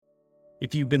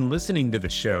If you've been listening to the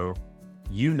show,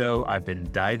 you know I've been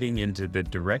diving into the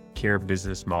direct care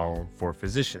business model for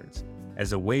physicians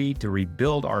as a way to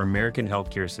rebuild our American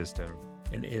healthcare system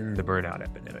and end the burnout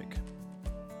epidemic.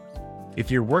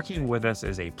 If you're working with us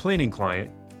as a planning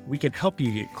client, we can help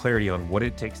you get clarity on what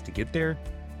it takes to get there,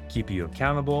 keep you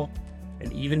accountable,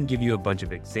 and even give you a bunch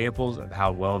of examples of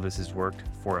how well this has worked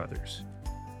for others.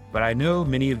 But I know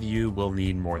many of you will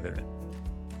need more than it.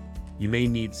 You may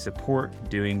need support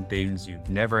doing things you've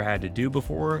never had to do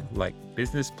before, like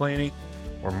business planning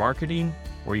or marketing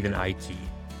or even IT.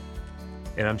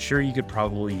 And I'm sure you could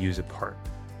probably use a partner.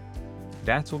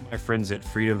 That's what my friends at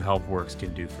Freedom HealthWorks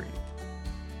can do for you.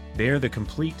 They're the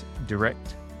complete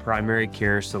direct primary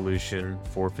care solution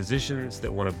for physicians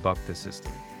that want to buck the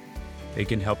system. They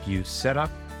can help you set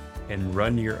up and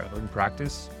run your own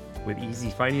practice with easy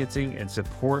financing and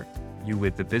support you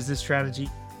with the business strategy,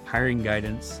 hiring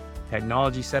guidance,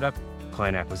 technology setup,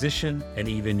 client acquisition, and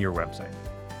even your website.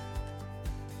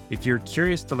 If you're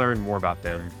curious to learn more about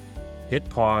them, hit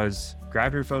pause,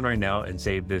 grab your phone right now, and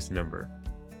save this number: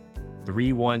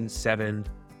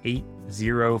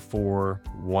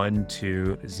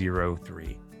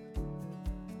 317-804-1203.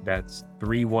 That's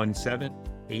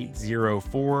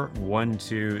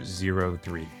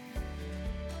 317-804-1203.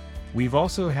 We've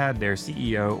also had their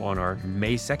CEO on our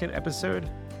May 2nd episode,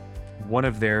 one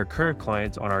of their current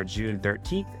clients on our June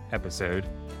 13th episode,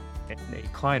 and a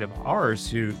client of ours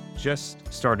who just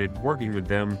started working with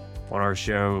them on our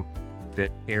show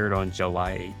that aired on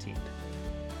July 18th.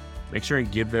 Make sure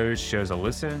and give those shows a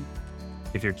listen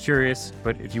if you're curious,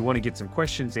 but if you want to get some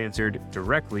questions answered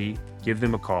directly, give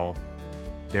them a call.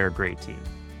 They're a great team.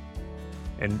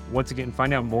 And once again,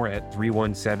 find out more at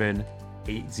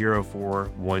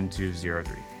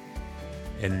 317-804-1203.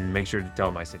 And make sure to tell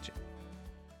them I sent you.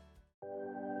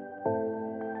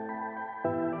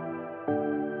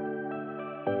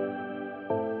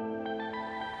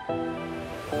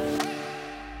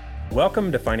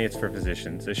 Welcome to Finance for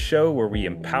Physicians, a show where we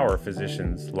empower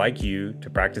physicians like you to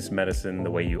practice medicine the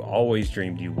way you always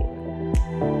dreamed you would.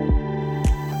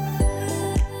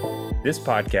 This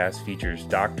podcast features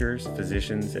doctors,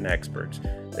 physicians, and experts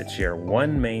that share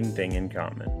one main thing in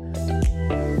common.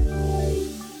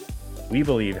 We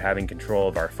believe having control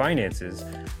of our finances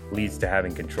leads to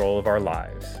having control of our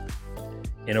lives.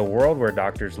 In a world where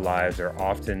doctors' lives are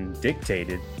often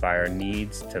dictated by our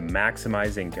needs to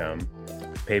maximize income,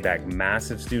 pay back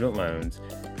massive student loans,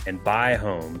 and buy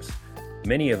homes,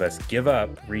 many of us give up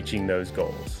reaching those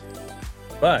goals.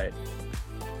 But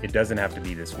it doesn't have to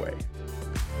be this way.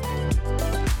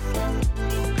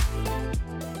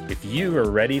 If you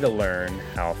are ready to learn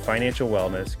how financial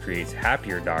wellness creates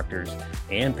happier doctors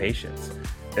and patients,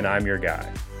 then I'm your guy.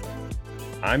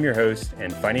 I'm your host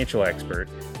and financial expert,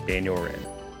 Daniel Wrenne.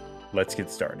 Let's get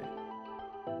started.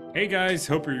 Hey guys,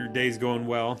 hope your day's going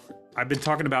well. I've been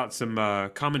talking about some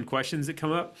common questions that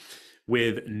come up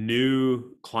with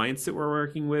new clients that we're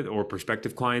working with or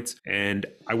prospective clients. And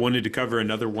I wanted to cover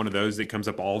another one of those that comes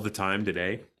up all the time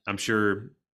today. I'm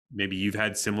sure maybe you've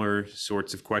had similar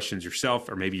sorts of questions yourself,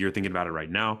 or maybe you're thinking about it right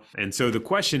now. And so the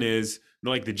question is,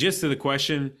 like, the gist of the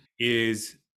question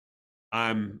is,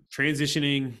 I'm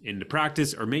transitioning into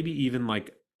practice, or maybe even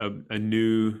like a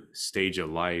new stage of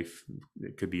life.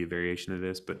 It could be a variation of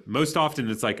this, but most often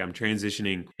it's like I'm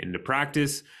transitioning into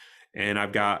practice and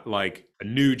I've got like a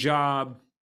new job.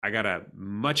 I got a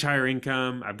much higher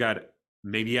income.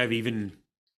 Maybe I've even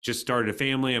just started a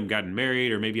family. I'm gotten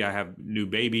married, or maybe I have new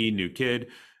baby, new kid,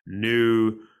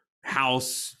 new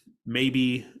house,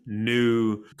 maybe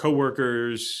new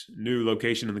coworkers, new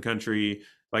location in the country.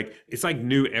 Like, it's like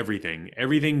new everything.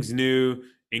 Everything's new.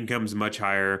 Income's much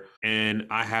higher, and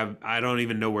I don't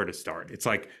even know where to start. It's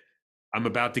like I'm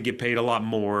about to get paid a lot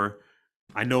more.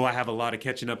 I know I have a lot of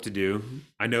catching up to do.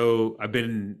 I know I've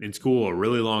been in school a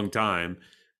really long time,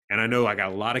 and I know I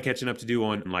got a lot of catching up to do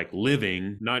on like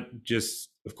living, not just,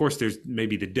 of course, there's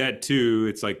maybe the debt too.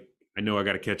 It's like, I know I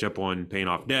got to catch up on paying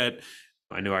off debt.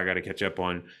 I know I got to catch up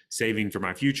on saving for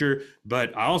my future,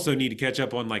 but I also need to catch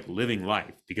up on like living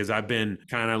life, because I've been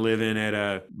kind of living at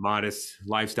a modest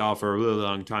lifestyle for a really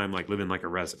long time, like living like a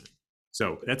resident.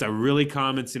 So that's a really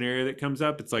common scenario that comes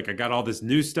up. It's like, I got all this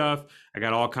new stuff. I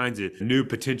got all kinds of new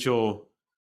potential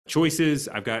choices.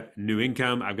 I've got new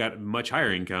income. I've got much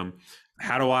higher income.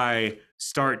 How do I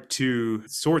start to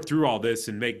sort through all this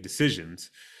and make decisions?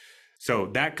 So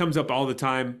that comes up all the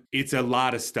time. It's a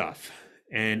lot of stuff,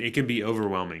 and it can be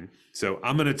overwhelming. So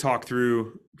I'm going to talk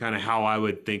through kind of how I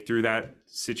would think through that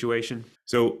situation.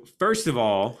 So first of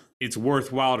all, it's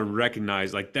worthwhile to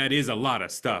recognize, like, that is a lot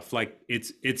of stuff. Like,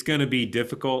 it's going to be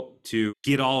difficult to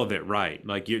get all of it right.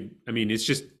 Like, it's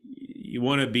just, you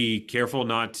want to be careful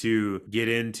not to get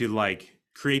into like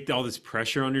create all this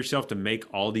pressure on yourself to make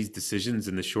all these decisions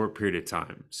in the short period of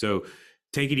time. So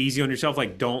take it easy on yourself.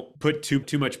 Like don't put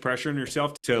too much pressure on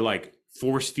yourself to like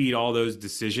force feed all those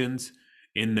decisions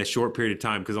in the short period of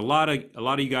time. Because a lot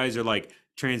of you guys are like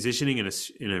transitioning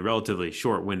in a relatively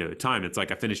short window of time. It's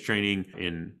like I finished training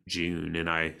in June and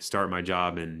I start my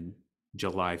job in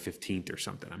July 15th or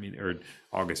something. I mean, or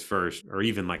August 1st, or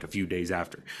even like a few days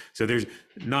after. So there's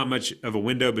not much of a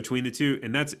window between the two.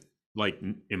 And that's like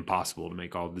impossible to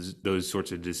make all those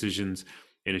sorts of decisions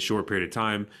in a short period of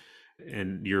time.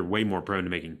 And you're way more prone to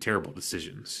making terrible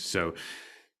decisions. So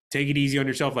take it easy on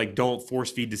yourself. Like don't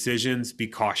force feed decisions. Be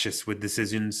cautious with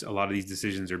decisions. A lot of these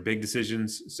decisions are big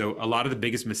decisions. So a lot of the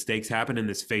biggest mistakes happen in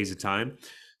this phase of time.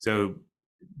 So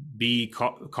be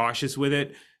cautious with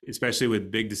it, especially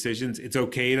with big decisions. It's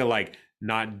okay to like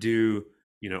not do,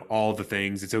 all the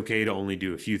things. It's okay to only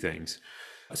do a few things.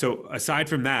 So aside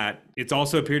from that, it's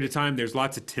also a period of time. There's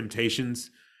lots of temptations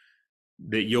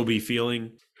that you'll be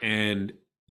feeling. And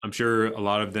I'm sure a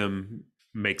lot of them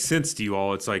make sense to you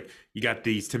all. It's like you got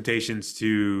these temptations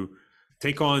to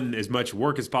take on as much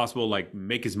work as possible, like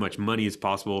make as much money as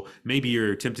possible. Maybe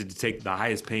you're tempted to take the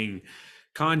highest paying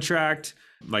contract.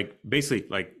 Like basically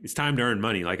like it's time to earn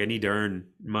money. Like I need to earn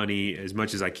money as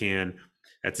much as I can.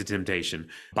 That's a temptation.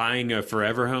 Buying a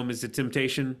forever home is a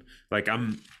temptation. Like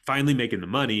I'm finally making the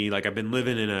money. Like I've been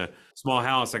living in a small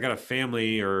house. I got a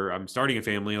family or I'm starting a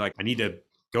family. Like I need to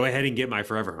go ahead and get my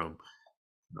forever home.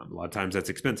 A lot of times that's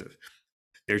expensive.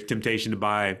 There's temptation to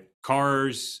buy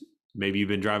cars. Maybe you've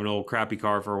been driving an old crappy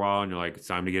car for a while and you're like, it's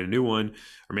time to get a new one.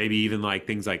 Or maybe even like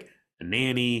things like a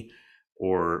nanny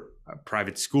or a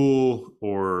private school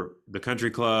or the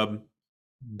country club.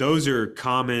 Those are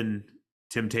common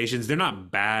temptations. They're not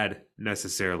bad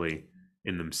necessarily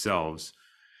in themselves,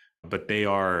 but they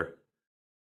are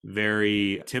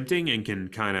very tempting and can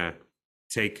kind of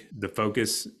take the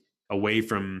focus away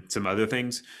from some other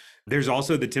things. There's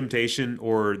also the temptation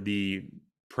or the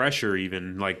pressure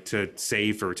even like to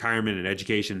save for retirement and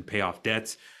education, pay off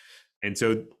debts. And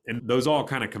those all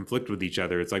kind of conflict with each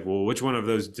other. It's like, well, which one of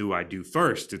those do I do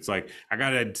first? It's like, I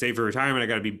got to save for retirement. I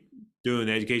got to be doing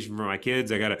the education for my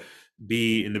kids. I got to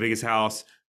be in the biggest house,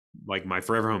 like my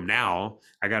forever home now.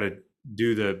 I got to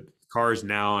do the cars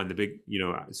now and the big,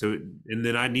 so, and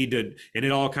then I need to, and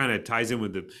it all kind of ties in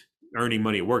with the earning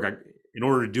money at work. In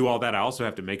order to do all that, I also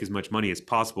have to make as much money as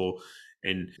possible.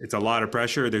 And it's a lot of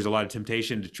pressure. There's a lot of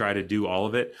temptation to try to do all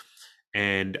of it.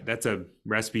 And that's a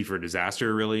recipe for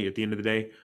disaster, really, at the end of the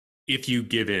day. If you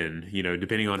give in,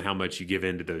 depending on how much you give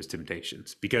in to those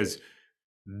temptations, because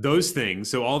those things,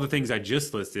 so all the things I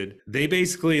just listed, they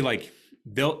basically like,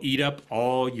 they'll eat up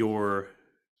all your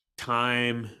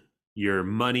time, your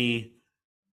money,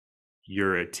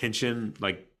 your attention.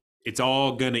 Like it's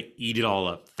all going to eat it all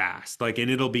up fast. Like, and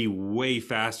it'll be way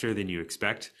faster than you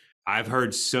expect. I've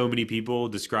heard so many people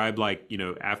describe like,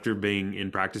 after being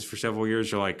in practice for several years,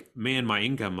 they're like, man, my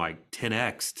income like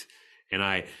 10x'd and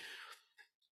I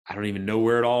don't even know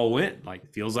where it all went. Like,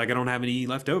 it feels like I don't have any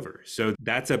left over. So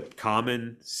that's a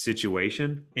common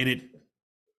situation. And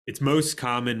it's most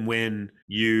common when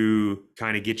you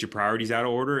kind of get your priorities out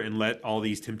of order and let all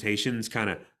these temptations kind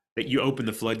of, that you open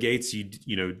the floodgates, you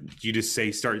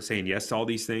just start saying yes to all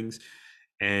these things.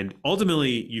 And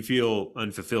ultimately you feel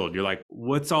unfulfilled. You're like,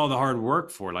 what's all the hard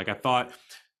work for? Like I thought,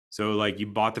 so like you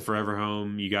bought the forever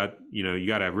home, you got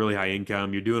a really high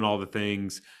income, you're doing all the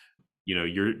things,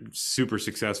 you're super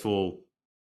successful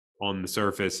on the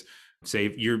surface.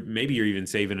 Maybe you're even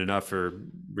saving enough for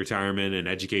retirement and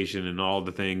education and all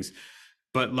the things,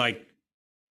 but like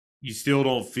you still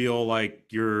don't feel like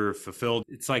you're fulfilled.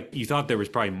 It's like you thought there was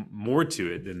probably more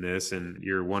to it than this, and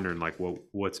you're wondering like, well,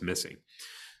 what's missing?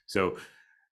 So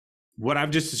what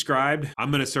I've just described, I'm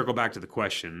going to circle back to the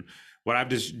question. What I've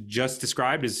just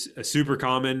described is a super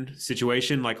common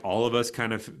situation. Like all of us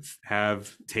kind of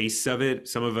have tastes of it.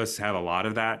 Some of us have a lot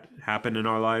of that happen in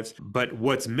our lives. But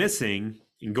what's missing,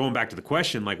 and going back to the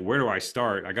question, like, where do I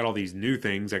start? I got all these new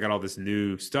things. I got all this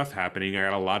new stuff happening. I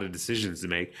got a lot of decisions to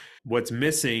make. What's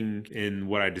missing in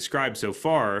what I described so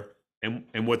far, and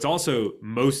what's also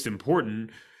most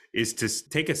important, is to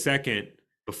take a second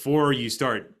before you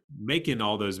start making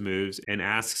all those moves and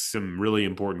ask some really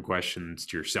important questions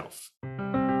to yourself.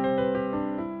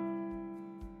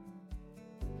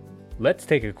 Let's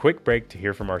take a quick break to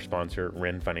hear from our sponsor,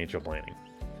 Wrenne Financial Planning.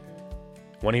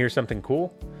 Want to hear something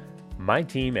cool? My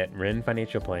team at Wrenne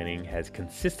Financial Planning has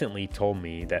consistently told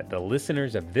me that the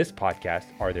listeners of this podcast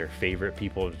are their favorite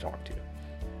people to talk to.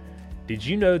 Did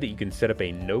you know that you can set up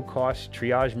a no-cost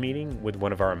triage meeting with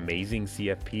one of our amazing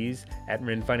CFPs at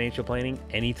Wrenne Financial Planning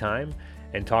anytime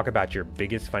and talk about your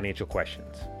biggest financial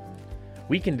questions?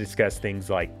 We can discuss things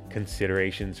like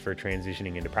considerations for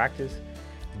transitioning into practice,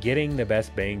 getting the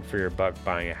best bang for your buck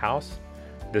buying a house,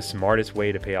 the smartest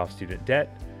way to pay off student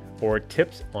debt, or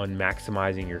tips on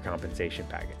maximizing your compensation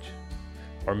package.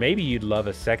 Or maybe you'd love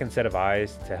a second set of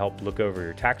eyes to help look over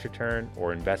your tax return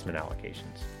or investment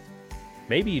allocations.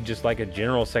 Maybe you'd just like a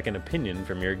general second opinion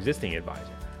from your existing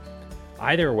advisor.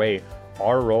 Either way,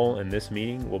 our role in this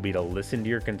meeting will be to listen to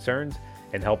your concerns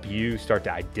and help you start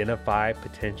to identify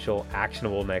potential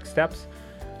actionable next steps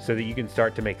so that you can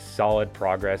start to make solid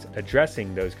progress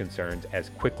addressing those concerns as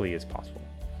quickly as possible.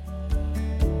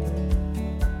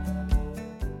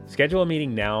 Schedule a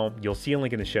meeting now. You'll see a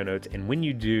link in the show notes, and when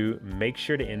you do, make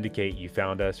sure to indicate you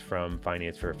found us from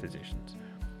Finance for Physicians.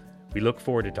 We look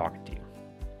forward to talking to you.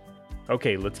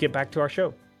 Okay, let's get back to our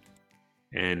show.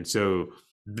 And so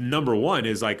the number one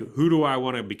is like, who do I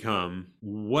want to become?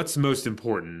 What's most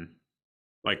important?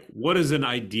 Like, what does an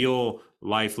ideal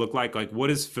life look like? Like, what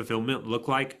does fulfillment look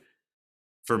like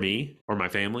for me or my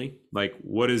family? Like,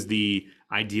 what does the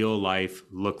ideal life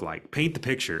look like? Paint the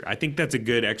picture. I think that's a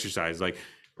good exercise. Like,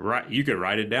 you could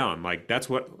write it down. Like, that's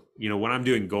what, when I'm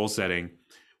doing goal setting,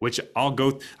 which I'm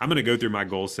going to go through my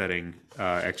goal setting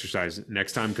exercise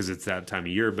next time because it's that time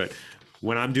of year. But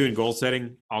when I'm doing goal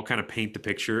setting, I'll kind of paint the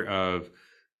picture of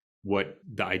what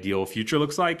the ideal future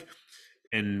looks like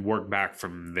and work back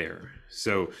from there.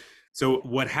 So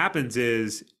what happens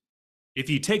is, if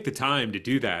you take the time to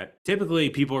do that,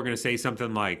 typically people are going to say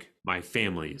something like, my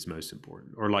family is most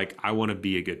important, or like, I want to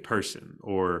be a good person,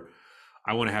 or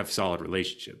I want to have solid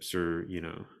relationships, or,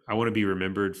 I want to be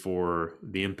remembered for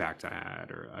the impact I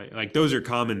had, or like those are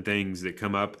common things that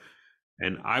come up,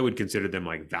 and I would consider them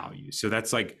like values. So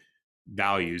that's like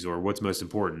values, or what's most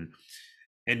important.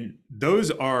 And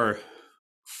those are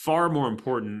far more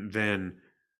important than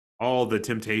all the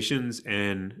temptations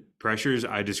and pressures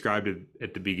I described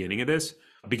at the beginning of this,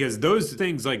 because those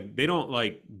things, like, they don't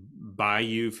like buy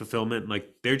you fulfillment.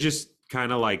 Like, they're just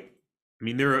kind of like,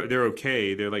 they're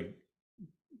okay. They're like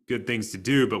good things to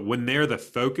do, but when they're the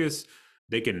focus,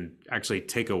 they can actually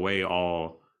take away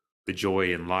all the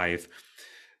joy in life.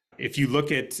 If you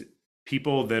look at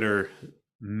people that are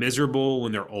miserable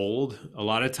when they're old, a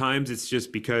lot of times it's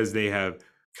just because they have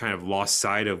kind of lost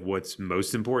sight of what's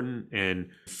most important and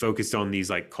focused on these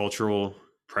like cultural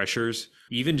pressures.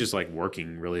 Even just like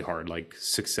working really hard, like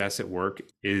success at work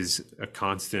is a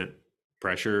constant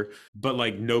pressure, but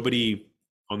like nobody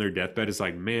on their deathbed is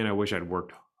like, man, I wish I'd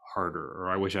worked harder, or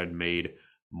I wish I'd made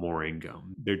more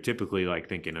income. They're typically like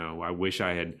thinking, oh, I wish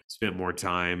I had spent more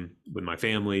time with my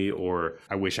family, or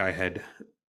I wish I had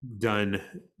been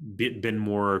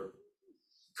more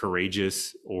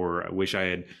courageous, or I wish I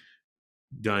had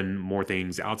done more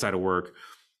things outside of work.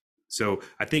 So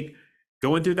I think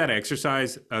going through that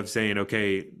exercise of saying,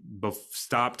 okay,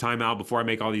 stop, time out before I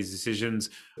make all these decisions.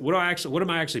 What am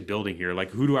I actually building here?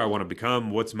 Like, who do I want to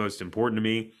become? What's most important to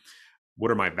me?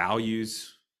 What are my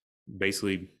values?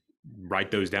 Basically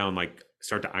write those down, like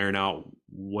start to iron out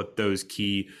what those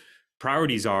key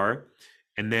priorities are,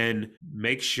 and then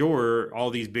make sure all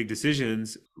these big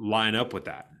decisions line up with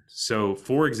that. So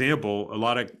for example,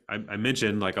 I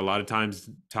mentioned like a lot of times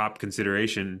top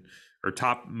consideration or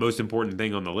top most important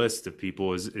thing on the list of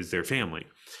people is their family.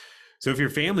 So if your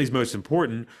family is most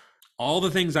important, all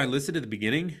the things I listed at the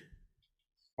beginning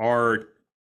are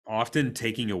often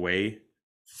taking away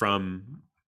from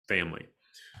family.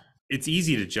 It's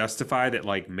easy to justify that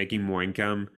like making more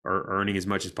income or earning as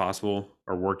much as possible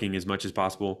or working as much as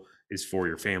possible is for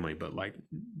your family. But like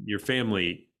your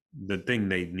family, the thing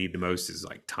they need the most is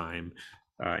like time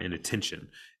and attention.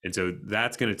 And so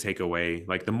that's going to take away,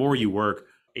 like the more you work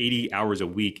 80 hours a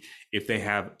week, if they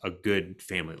have a good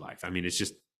family life.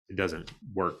 It doesn't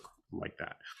work like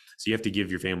that. So you have to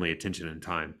give your family attention and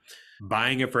time.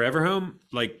 Buying a forever home,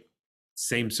 like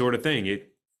same sort of thing. It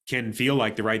can feel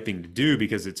like the right thing to do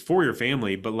because it's for your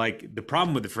family. But like the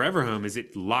problem with the forever home is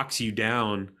it locks you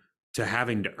down to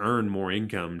having to earn more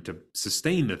income to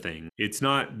sustain the thing. It's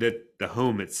not that the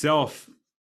home itself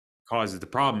causes the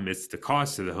problem, it's the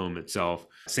cost of the home itself.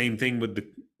 Same thing with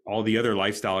all the other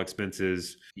lifestyle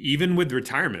expenses, even with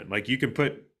retirement. Like you can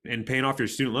put and paying off your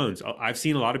student loans. I've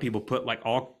seen a lot of people put like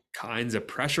all kinds of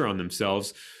pressure on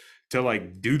themselves to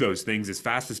like do those things as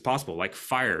fast as possible. Like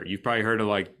FIRE. You've probably heard of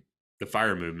like the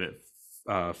FIRE movement,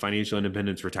 financial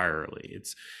independence, retire early.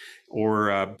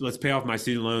 Let's pay off my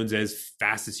student loans as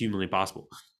fast as humanly possible.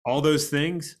 All those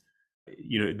things,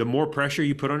 the more pressure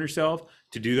you put on yourself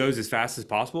to do those as fast as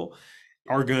possible,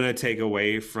 are going to take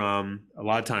away from a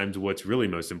lot of times what's really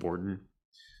most important.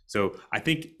 So I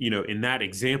think, in that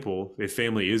example, if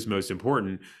family is most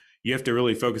important, you have to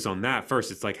really focus on that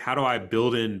first. It's like, how do I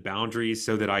build in boundaries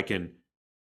so that I can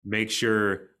make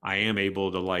sure I am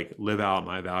able to like live out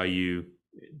my value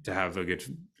to have a good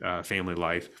family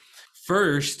life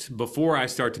first before I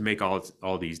start to make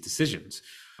all these decisions.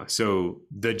 So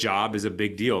the job is a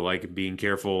big deal, like being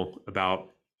careful about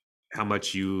how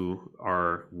much you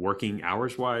are working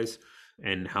hours wise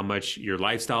and how much your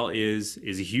lifestyle is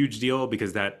a huge deal,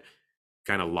 because that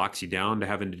kind of locks you down to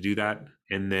having to do that.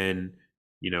 And then,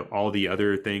 all the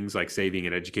other things like saving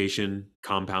and education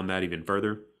compound that even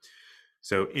further.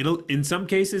 So in some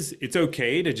cases, it's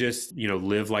okay to just,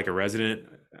 live like a resident.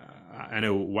 I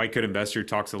know White Coat Investor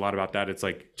talks a lot about that. It's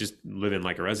like just living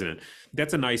like a resident.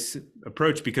 That's a nice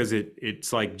approach because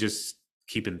it's like just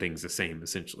keeping things the same,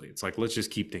 essentially. It's like, let's just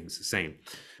keep things the same.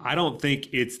 I don't think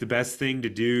it's the best thing to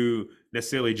do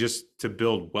necessarily just to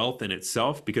build wealth in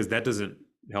itself, because that doesn't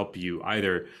help you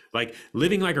either. Like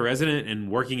living like a resident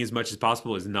and working as much as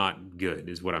possible is not good,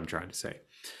 is what I'm trying to say.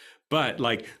 But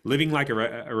like living like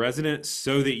a resident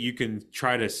so that you can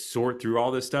try to sort through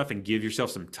all this stuff and give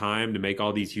yourself some time to make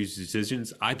all these huge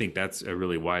decisions, I think that's a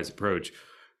really wise approach,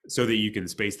 so that you can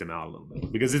space them out a little bit,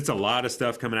 because it's a lot of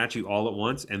stuff coming at you all at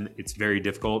once, and it's very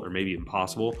difficult or maybe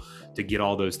impossible to get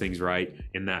all those things right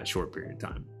in that short period of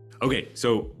time. Okay,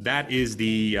 so that is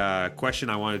the question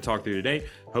I wanted to talk through today.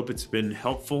 Hope it's been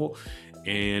helpful,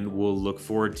 and we'll look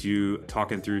forward to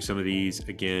talking through some of these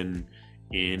again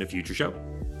in a future show.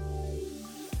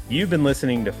 You've been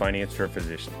listening to Finance for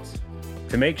Physicians.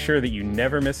 To make sure that you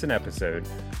never miss an episode,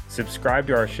 subscribe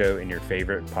to our show in your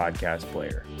favorite podcast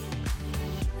player.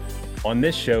 On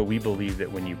this show, we believe that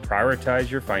when you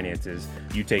prioritize your finances,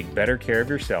 you take better care of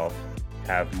yourself,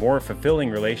 have more fulfilling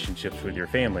relationships with your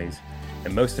families,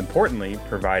 and most importantly,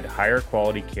 provide higher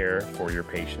quality care for your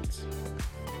patients.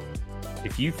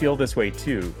 If you feel this way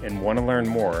too and want to learn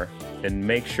more, then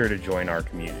make sure to join our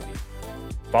community.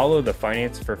 Follow the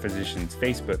Finance for Physicians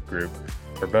Facebook group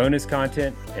for bonus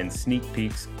content and sneak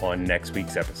peeks on next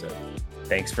week's episode.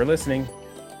 Thanks for listening.